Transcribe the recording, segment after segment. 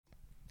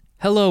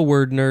Hello,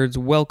 word nerds.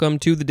 Welcome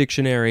to the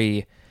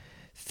dictionary.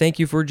 Thank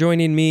you for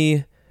joining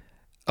me.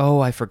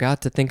 Oh, I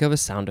forgot to think of a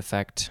sound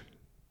effect.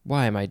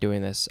 Why am I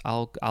doing this?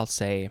 I'll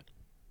say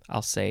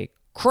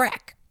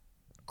crack,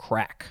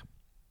 crack,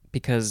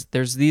 because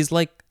there's these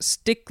like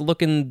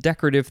stick-looking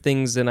decorative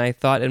things, and I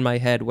thought in my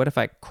head, what if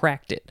I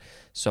cracked it?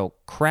 So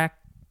crack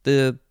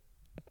the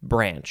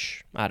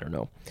branch. I don't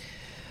know.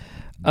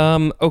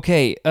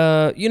 Okay,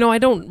 I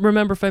don't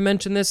remember if I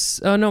mentioned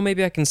this. No,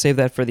 maybe I can save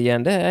that for the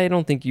end. I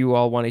don't think you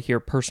all want to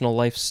hear personal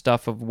life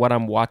stuff of what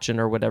I'm watching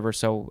or whatever,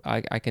 so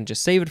I can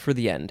just save it for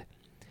the end.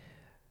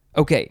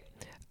 Okay,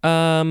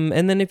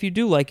 and then if you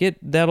do like it,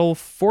 that'll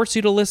force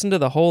you to listen to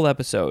the whole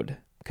episode,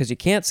 because you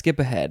can't skip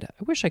ahead.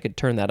 I wish I could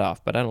turn that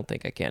off, but I don't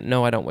think I can.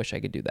 No, I don't wish I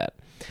could do that.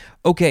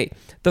 Okay,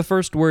 the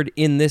first word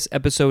in this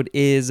episode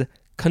is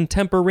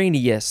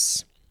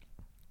contemporaneous.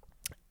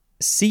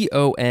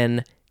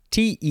 Contemporaneous.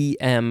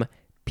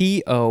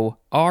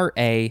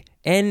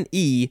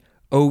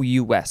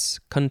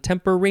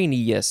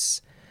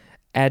 Contemporaneous.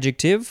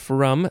 Adjective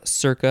from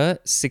circa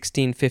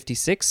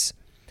 1656.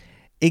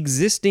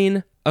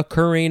 Existing,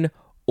 occurring,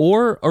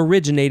 or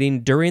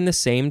originating during the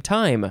same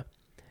time.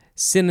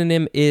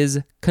 Synonym is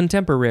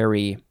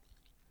contemporary.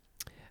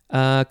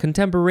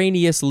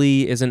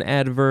 Contemporaneously is an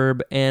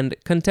adverb, and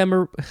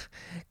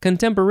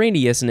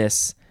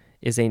contemporaneousness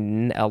is a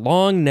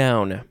long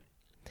noun.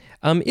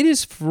 It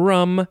is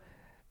from,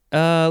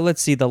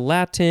 the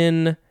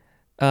Latin,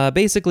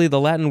 basically the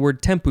Latin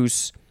word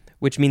tempus,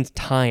 which means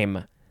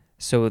time.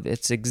 So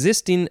it's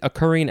existing,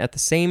 occurring at the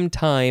same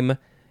time.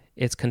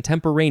 It's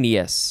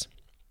contemporaneous.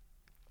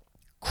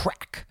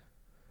 Crack.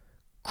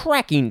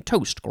 Cracking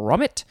toast,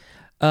 grommet.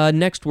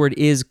 Next word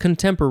is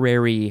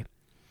contemporary.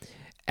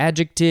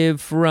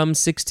 Adjective from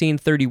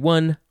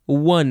 1631.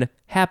 1.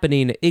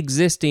 Happening,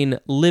 existing,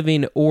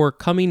 living, or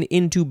coming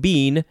into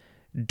being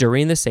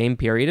during the same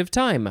period of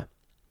time.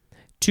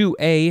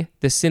 2a,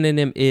 the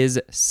synonym is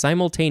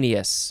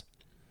simultaneous.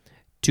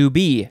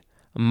 2b,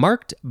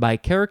 marked by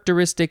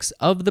characteristics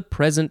of the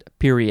present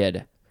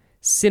period.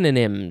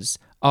 Synonyms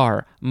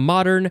are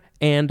modern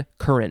and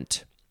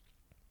current.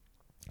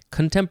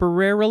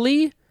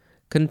 Contemporarily,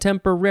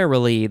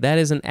 that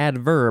is an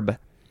adverb.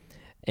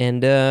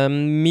 And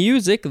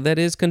music that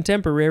is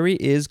contemporary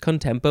is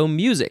contempo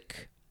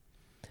music.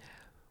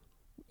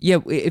 Yeah,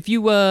 if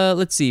you,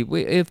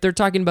 if they're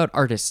talking about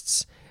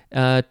artists,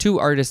 two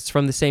artists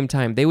from the same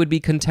time, they would be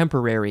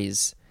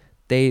contemporaries.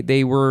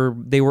 They were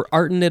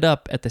arting it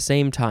up at the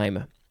same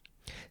time.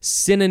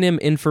 Synonym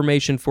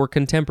information for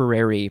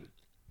contemporary: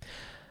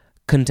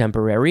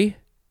 contemporary,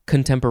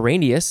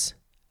 contemporaneous,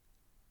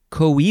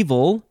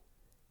 coeval,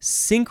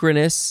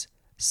 synchronous,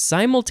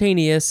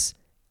 simultaneous,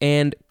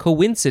 and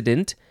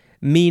coincident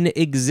mean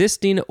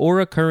existing or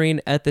occurring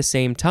at the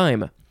same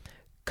time.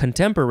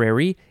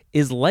 Contemporary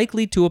is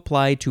likely to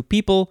apply to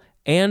people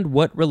and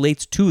what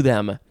relates to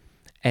them,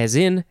 as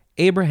in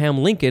Abraham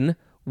Lincoln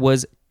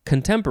was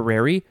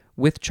contemporary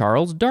with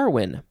Charles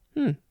Darwin.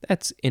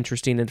 That's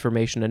interesting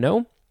information to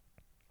know.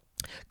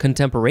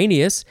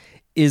 Contemporaneous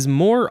is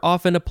more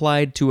often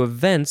applied to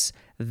events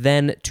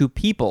than to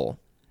people,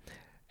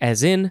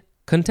 as in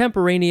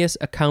contemporaneous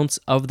accounts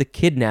of the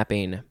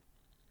kidnapping.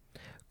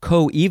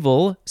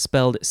 Coeval,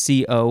 spelled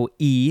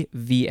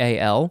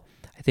C-O-E-V-A-L,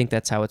 I think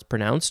that's how it's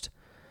pronounced.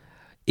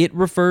 It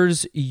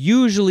refers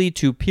usually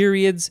to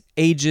periods,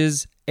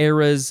 ages,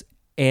 eras,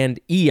 and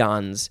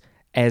eons,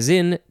 as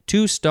in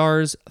two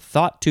stars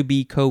thought to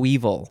be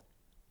coeval.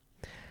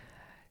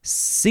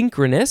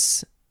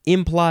 Synchronous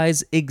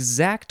implies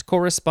exact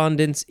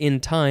correspondence in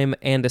time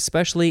and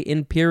especially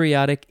in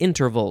periodic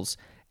intervals,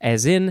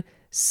 as in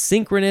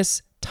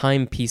synchronous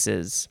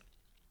timepieces.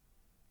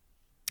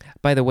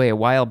 By the way, a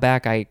while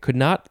back, I could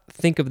not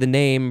think of the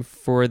name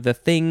for the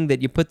thing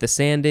that you put the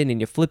sand in and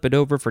you flip it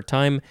over for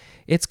time.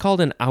 It's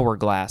called an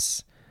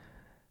hourglass.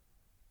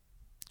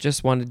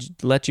 Just wanted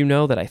to let you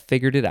know that I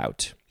figured it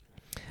out.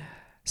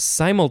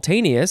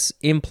 Simultaneous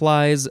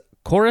implies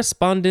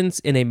correspondence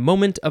in a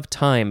moment of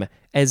time,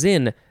 as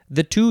in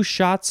the two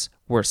shots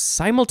were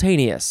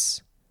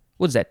simultaneous.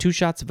 What is that, 2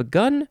 shots of a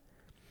gun?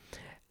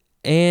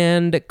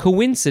 And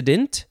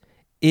coincident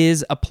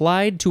is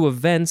applied to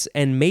events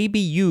and may be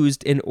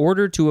used in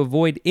order to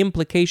avoid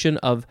implication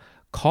of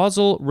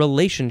causal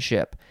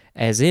relationship,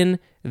 as in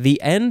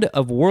the end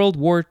of World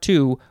War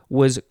II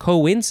was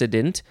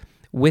coincident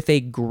with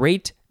a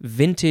great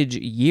vintage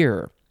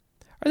year.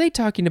 Are they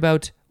talking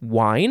about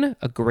wine?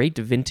 A great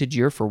vintage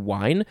year for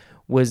wine?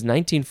 Was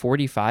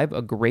 1945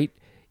 a great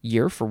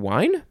year for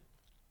wine?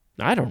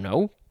 I don't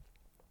know.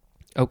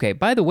 Okay,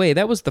 by the way,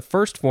 that was the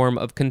first form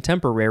of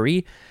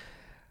contemporary.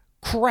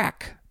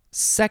 Crack.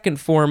 Second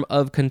form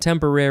of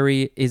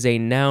contemporary is a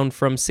noun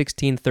from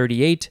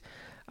 1638.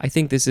 I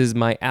think this is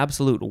my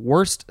absolute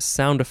worst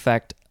sound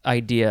effect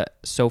idea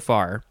so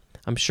far.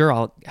 I'm sure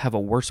I'll have a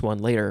worse one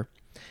later.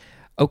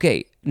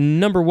 Okay,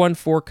 number 1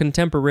 for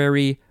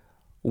contemporary: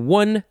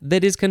 one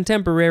that is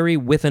contemporary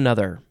with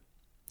another.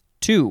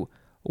 2,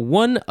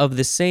 one of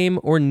the same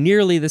or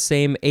nearly the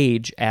same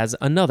age as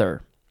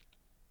another.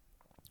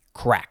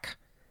 Crack.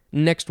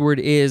 Next word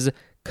is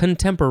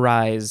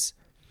contemporize.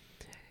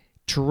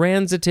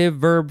 Transitive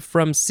verb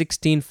from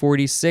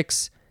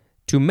 1646,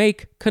 to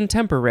make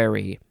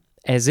contemporary,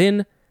 as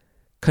in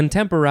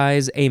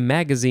contemporize a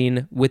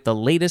magazine with the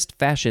latest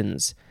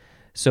fashions.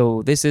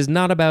 So this is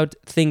not about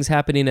things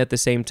happening at the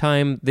same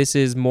time. This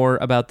is more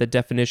about the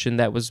definition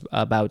that was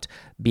about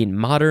being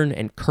modern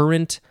and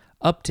current,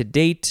 up to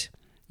date.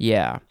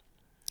 Yeah.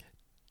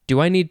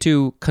 Do I need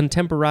to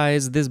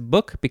contemporize this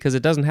book because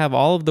it doesn't have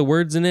all of the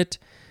words in it?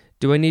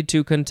 Do I need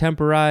to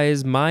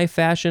contemporize my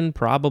fashion?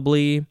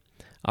 Probably.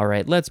 All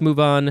right, let's move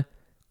on.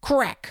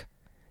 Crack.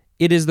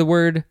 It is the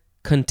word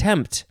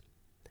contempt.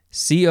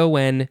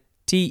 C-O-N-T-E-M-P-T.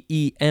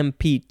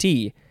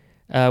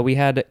 We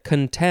had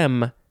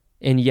contem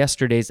in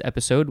yesterday's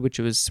episode, which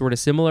was sort of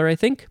similar, I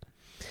think.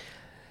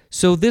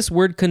 So this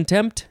word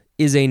contempt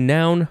is a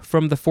noun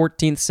from the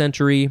 14th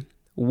century.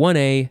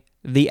 1a,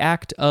 the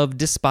act of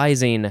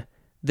despising,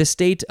 the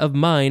state of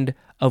mind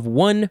of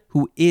one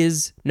who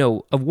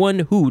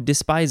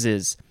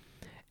despises.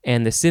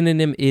 And the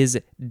synonym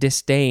is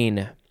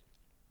disdain.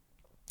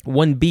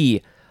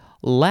 1b,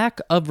 lack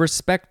of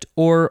respect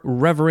or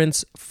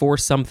reverence for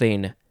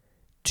something.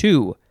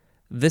 2,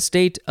 the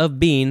state of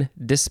being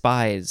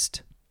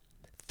despised.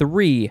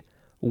 3,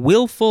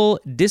 willful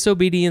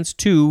disobedience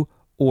to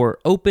or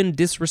open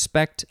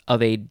disrespect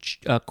of a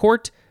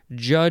court,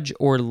 judge,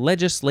 or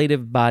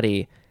legislative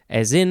body,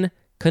 as in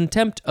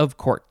contempt of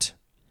court.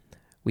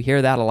 We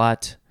hear that a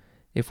lot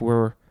if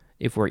we're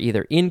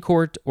either in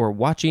court or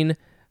watching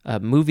a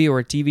movie or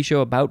a TV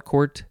show about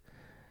court,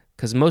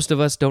 because most of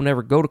us don't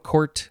ever go to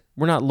court.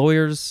 We're not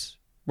lawyers.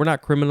 We're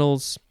not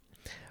criminals.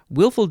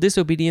 Willful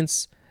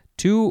disobedience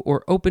to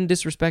or open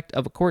disrespect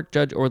of a court,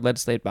 judge, or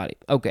legislative body.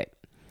 Okay.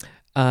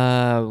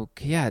 Yeah,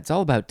 it's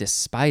all about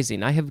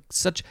despising. I have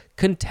such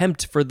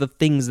contempt for the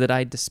things that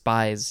I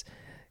despise,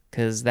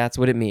 because that's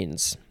what it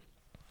means.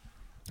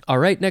 All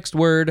right, next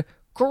word,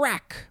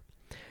 crack.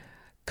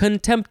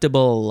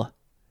 Contemptible.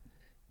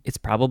 It's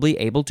probably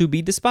able to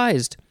be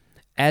despised.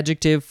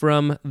 Adjective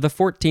from the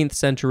 14th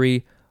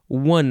century.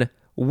 1,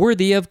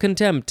 worthy of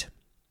contempt.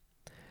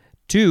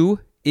 2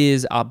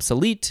 is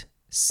obsolete.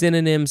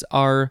 Synonyms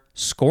are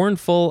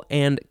scornful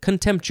and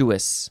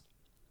contemptuous.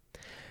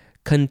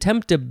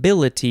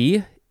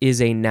 Contemptibility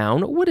is a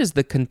noun. What is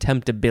the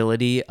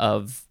contemptibility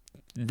of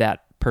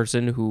that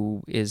person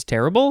who is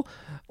terrible?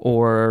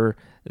 Or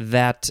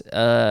that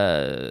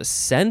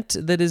scent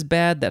that is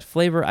bad, that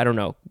flavor? I don't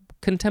know.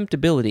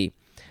 Contemptibility.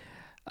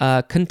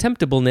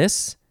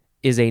 Contemptibleness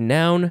is a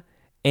noun,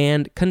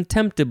 and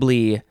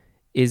contemptibly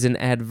is an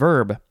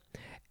adverb.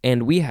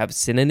 And we have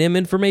synonym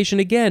information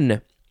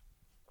again.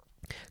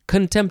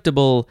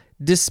 Contemptible,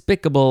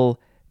 despicable,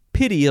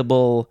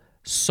 pitiable,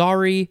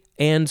 sorry,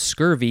 and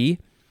scurvy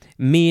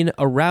mean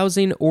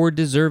arousing or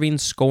deserving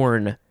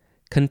scorn.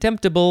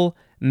 Contemptible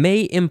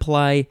may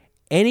imply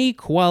any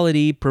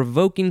quality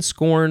provoking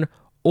scorn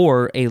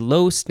or a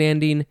low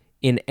standing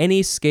in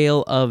any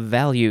scale of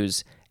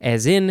values,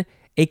 as in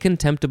a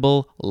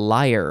contemptible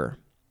liar.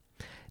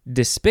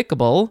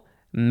 Despicable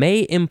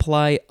may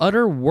imply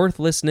utter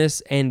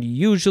worthlessness and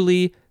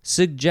usually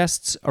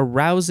suggests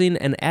arousing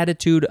an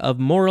attitude of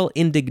moral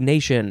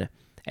indignation,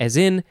 as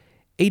in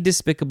a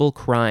despicable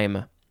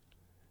crime.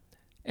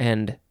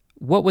 And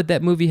what would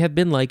that movie have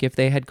been like if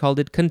they had called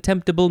it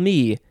Contemptible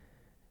Me?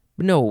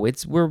 No,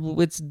 it's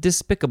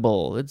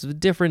despicable. It's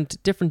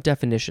different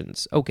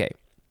definitions. Okay.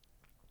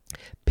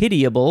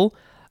 Pitiable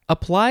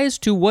applies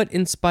to what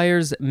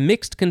inspires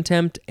mixed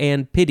contempt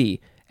and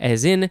pity,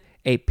 as in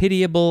a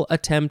pitiable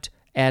attempt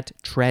at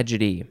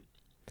tragedy.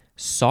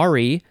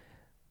 Sorry,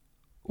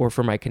 or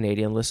for my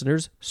Canadian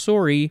listeners,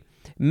 sorry,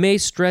 may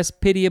stress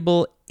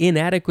pitiable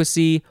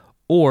inadequacy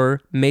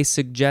or may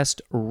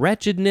suggest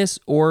wretchedness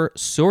or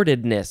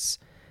sordidness,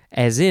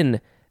 as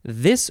in,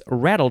 this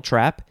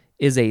rattletrap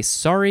is a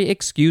sorry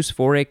excuse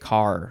for a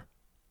car.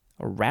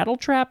 A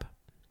rattletrap?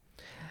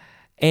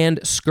 And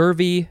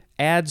scurvy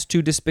adds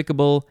to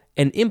despicable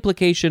an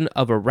implication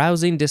of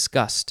arousing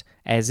disgust,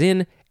 as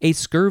in a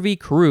scurvy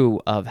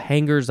crew of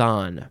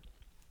hangers-on.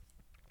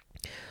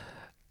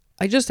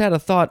 I just had a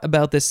thought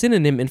about the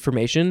synonym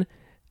information,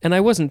 and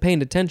I wasn't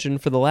paying attention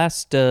for the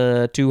last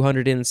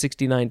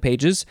 269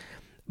 pages,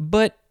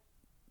 but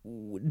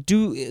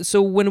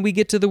so when we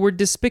get to the word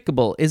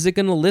despicable, is it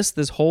going to list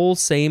this whole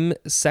same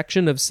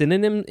section of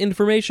synonym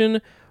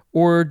information,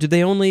 or do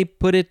they only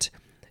put it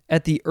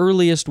at the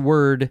earliest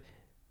word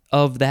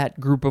of that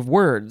group of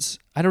words?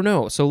 I don't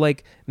know. So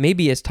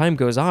maybe as time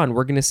goes on,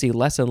 we're going to see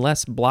less and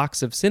less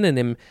blocks of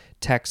synonym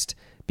text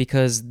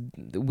because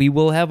we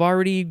will have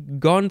already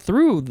gone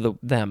through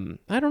them.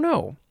 I don't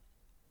know.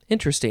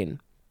 Interesting.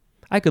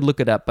 I could look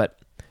it up, but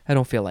I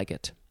don't feel like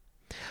it.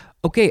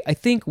 Okay, I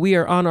think we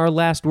are on our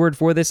last word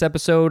for this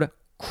episode,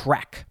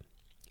 crack.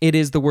 It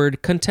is the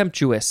word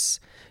contemptuous.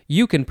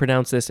 You can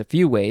pronounce this a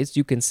few ways.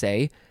 You can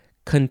say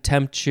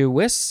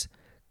contemptuous,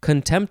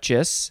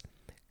 contemptuous,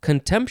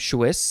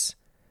 contemptuous,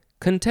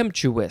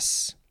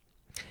 contemptuous.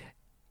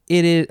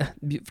 It is,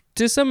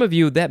 to some of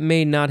you, that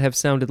may not have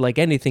sounded like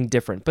anything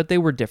different, but they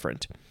were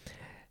different.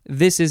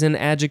 This is an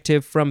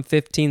adjective from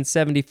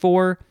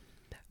 1574,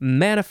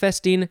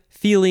 manifesting,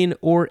 feeling,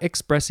 or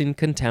expressing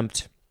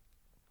contempt.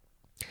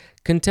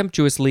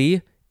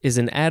 Contemptuously is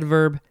an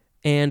adverb,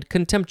 and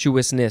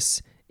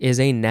contemptuousness is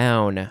a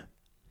noun.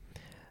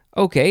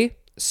 Okay,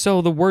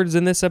 so the words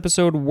in this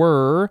episode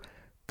were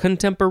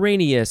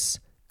contemporaneous,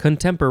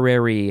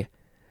 contemporary,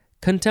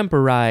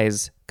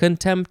 contemporize,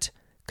 contempt,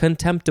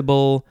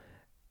 contemptible,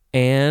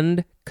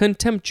 and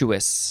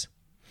contemptuous.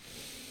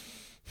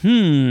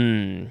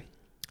 I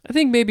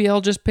think maybe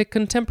I'll just pick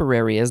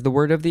contemporary as the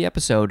word of the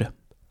episode.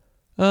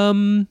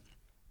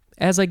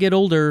 As I get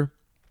older,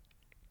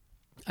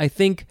 I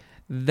think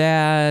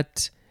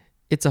that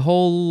it's a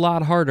whole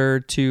lot harder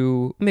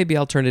to... Maybe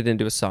I'll turn it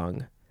into a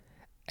song.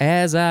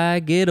 As I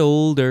get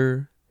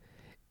older,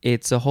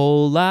 it's a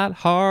whole lot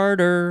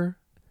harder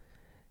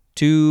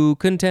to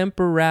what's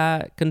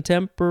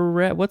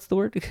the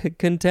word?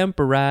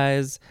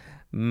 Contemporize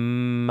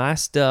my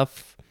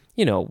stuff.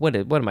 You know, what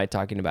am I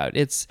talking about?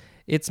 It's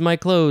my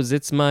clothes,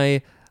 it's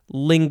my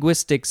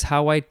linguistics,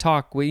 how I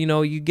talk. You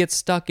know, you get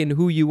stuck in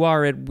who you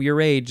are at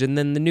your age, and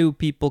then the new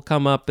people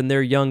come up and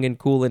they're young and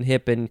cool and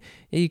hip, and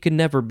you can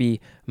never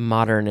be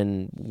modern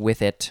and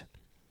with it.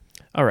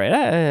 All right,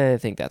 I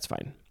think that's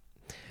fine.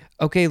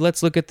 Okay,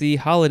 let's look at the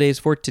holidays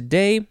for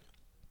today.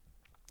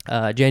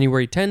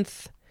 January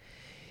 10th.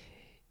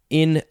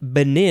 In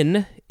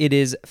Benin, it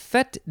is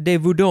Fête de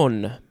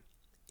Voudon.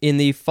 In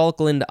the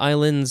Falkland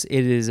Islands,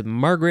 it is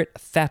Margaret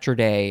Thatcher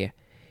Day.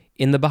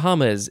 In the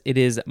Bahamas, it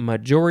is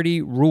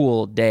Majority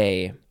Rule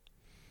Day.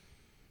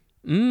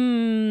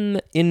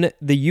 In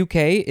the UK,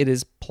 it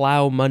is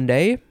Plough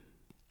Monday.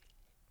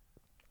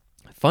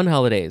 Fun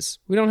holidays.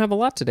 We don't have a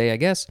lot today, I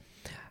guess.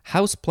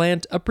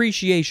 Houseplant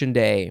Appreciation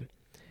Day.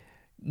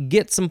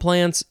 Get some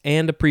plants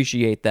and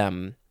appreciate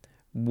them.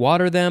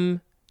 Water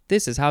them.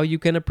 This is how you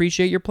can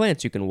appreciate your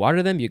plants. You can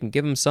water them, you can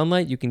give them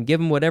sunlight, you can give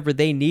them whatever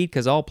they need,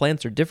 because all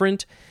plants are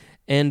different,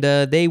 and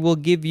they will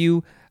give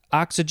you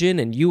oxygen,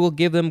 and you will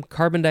give them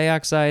carbon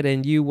dioxide,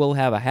 and you will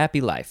have a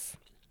happy life.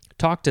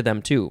 Talk to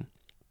them too.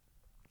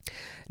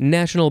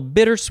 National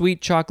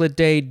Bittersweet Chocolate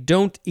Day.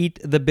 Don't eat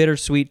the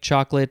bittersweet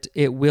chocolate.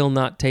 It will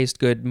not taste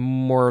good,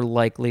 more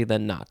likely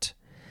than not.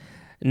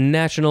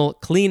 National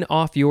Clean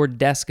Off Your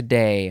Desk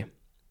Day.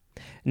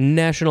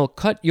 National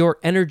Cut Your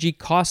Energy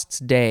Costs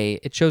Day.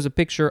 It shows a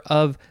picture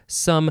of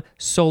some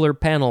solar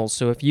panels,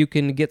 so if you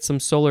can get some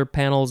solar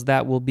panels,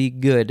 that will be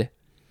good.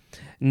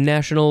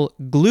 National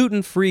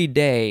Gluten-Free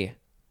Day.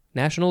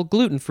 National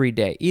Gluten-Free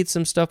Day. Eat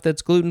some stuff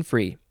that's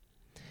gluten-free.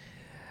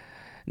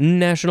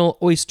 National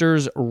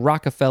Oysters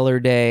Rockefeller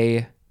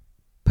Day.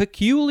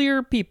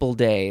 Peculiar People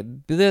Day.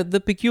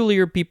 The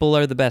peculiar people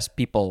are the best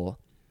people.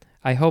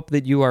 I hope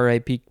that you are a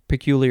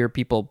peculiar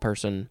people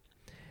person.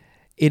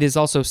 It is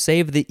also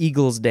Save the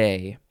Eagles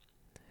Day.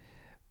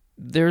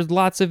 There's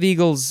lots of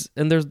eagles,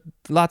 and there's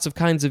lots of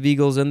kinds of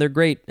eagles, and they're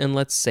great, and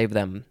let's save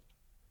them.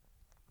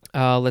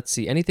 Let's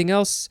see, anything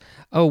else?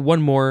 Oh,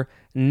 one more.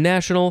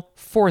 National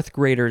Fourth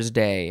Graders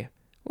Day.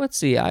 Let's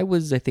see, I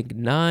think,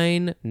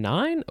 9?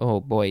 Oh,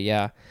 boy,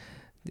 yeah.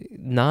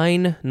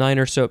 9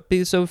 or so.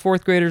 So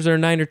fourth graders are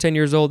 9 or 10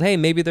 years old. Hey,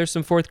 maybe there's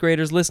some fourth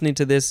graders listening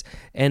to this,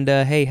 and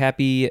hey,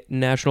 happy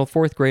National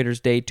Fourth Graders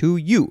Day to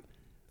you.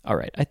 All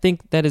right, I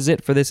think that is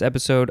it for this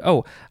episode.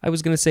 Oh, I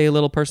was going to say a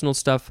little personal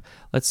stuff.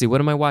 Let's see,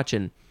 what am I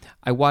watching?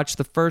 I watched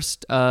the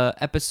first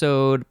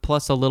episode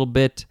plus a little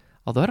bit,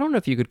 although I don't know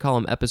if you could call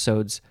them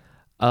episodes,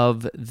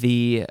 of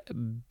the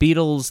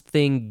Beatles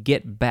thing,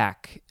 Get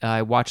Back.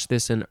 I watched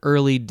this in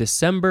early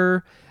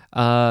December.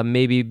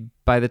 Maybe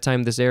by the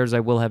time this airs, I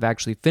will have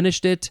actually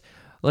finished it.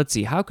 Let's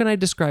see, how can I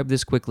describe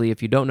this quickly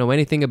if you don't know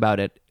anything about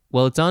it?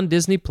 Well, it's on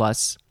Disney+.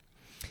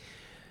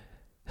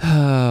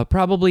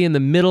 Probably in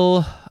the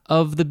middle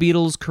of the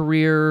Beatles'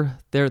 career.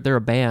 They're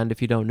a band,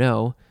 if you don't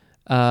know.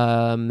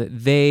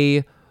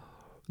 They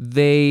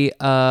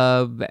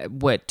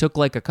took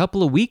like a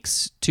couple of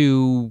weeks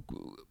to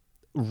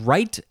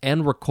write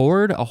and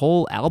record a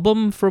whole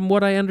album, from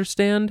what I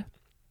understand.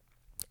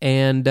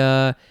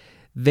 And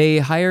they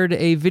hired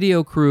a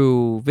video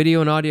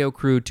and audio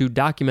crew to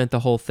document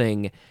the whole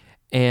thing.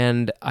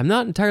 And I'm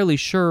not entirely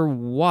sure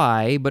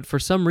why, but for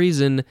some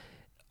reason,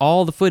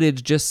 all the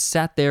footage just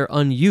sat there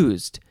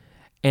unused.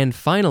 And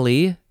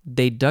finally,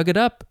 they dug it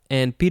up,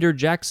 and Peter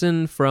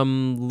Jackson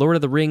from Lord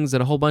of the Rings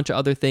and a whole bunch of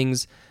other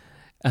things,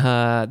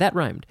 that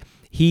rhymed.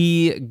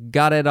 He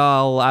got it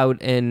all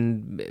out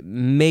and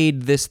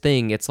made this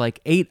thing. It's like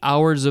 8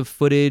 hours of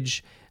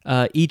footage.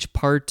 Each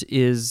part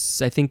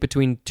is, I think,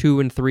 between 2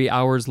 and 3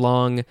 hours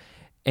long,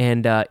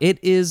 and it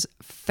is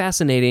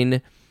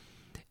fascinating.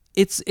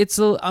 This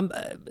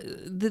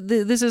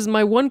is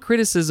my one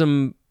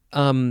criticism,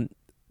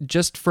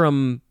 just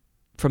from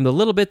the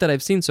little bit that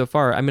I've seen so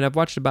far. I mean, I've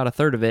watched about a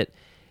third of it.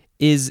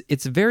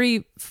 It's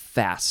very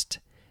fast.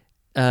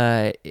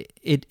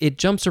 It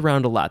jumps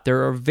around a lot.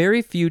 There are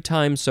very few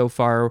times so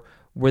far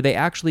where they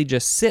actually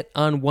just sit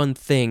on one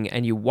thing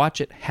and you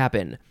watch it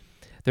happen.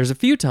 There's a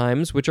few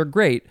times which are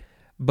great,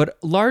 but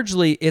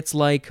largely it's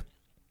like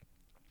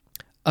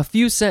a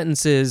few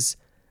sentences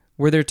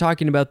where they're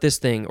talking about this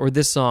thing or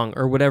this song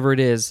or whatever it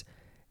is,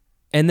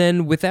 and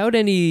then without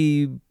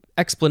any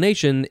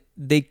explanation,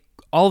 they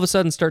all of a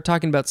sudden start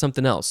talking about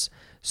something else.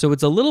 So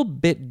it's a little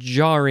bit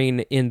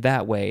jarring in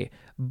that way,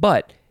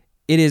 but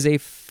it is a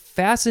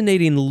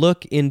fascinating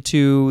look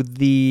into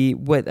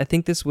what I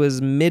think this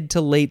was mid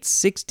to late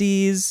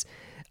 60s.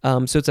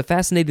 So it's a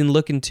fascinating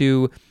look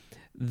into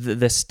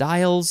the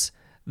styles,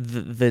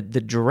 the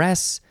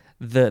dress,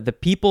 the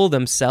people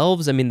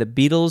themselves. I mean, the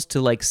Beatles, to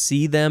like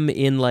see them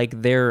in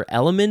like their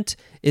element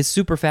is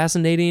super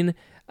fascinating.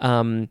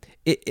 I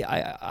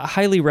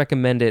highly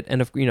recommend it.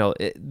 And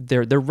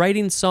they're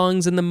writing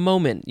songs in the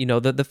moment.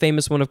 The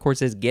famous one, of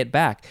course, is "Get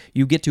Back."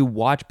 You get to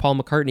watch Paul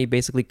McCartney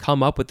basically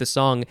come up with the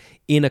song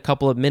in a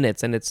couple of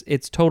minutes, and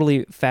it's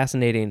totally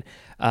fascinating.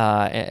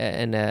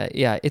 And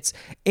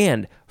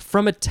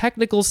from a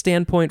technical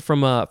standpoint,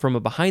 from a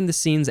behind the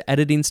scenes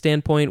editing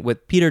standpoint,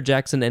 what Peter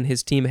Jackson and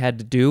his team had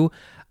to do,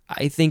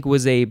 I think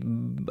was a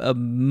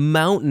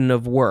mountain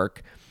of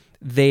work.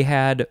 They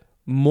had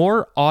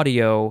more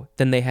audio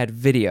than they had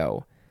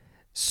video.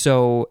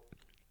 So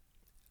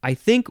I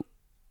think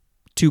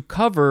to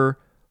cover,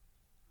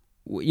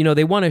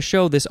 they want to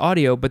show this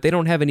audio, but they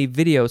don't have any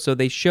video. So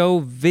they show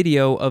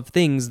video of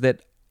things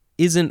that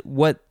isn't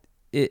what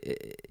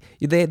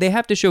they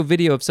have to show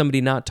video of somebody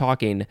not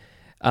talking.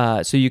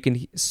 So you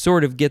can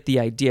sort of get the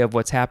idea of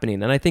what's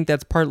happening. And I think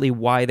that's partly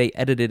why they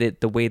edited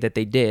it the way that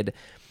they did.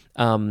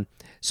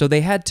 So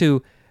they had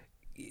to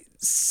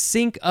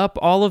sync up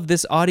all of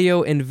this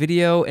audio and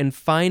video and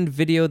find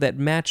video that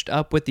matched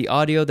up with the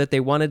audio that they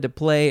wanted to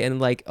play. And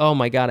like, oh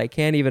my God, I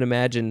can't even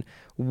imagine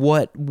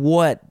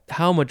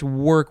how much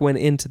work went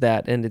into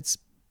that. And it's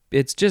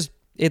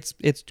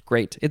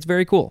great. It's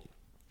very cool.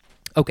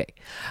 Okay.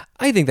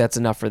 I think that's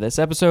enough for this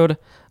episode.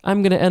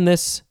 I'm going to end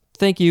this.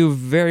 Thank you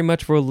very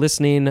much for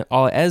listening.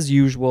 As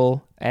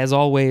usual, as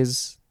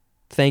always,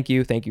 thank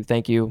you.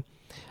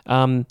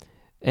 And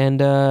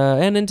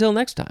until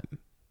next time.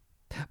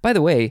 By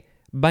the way,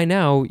 by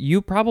now,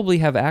 you probably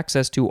have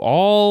access to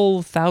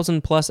all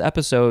 1,000+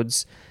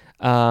 episodes,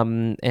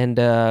 and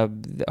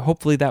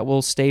hopefully that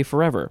will stay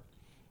forever.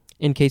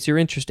 In case you're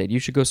interested, you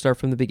should go start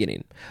from the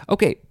beginning.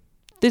 Okay,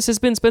 this has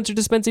been Spencer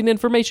dispensing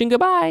information.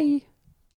 Goodbye!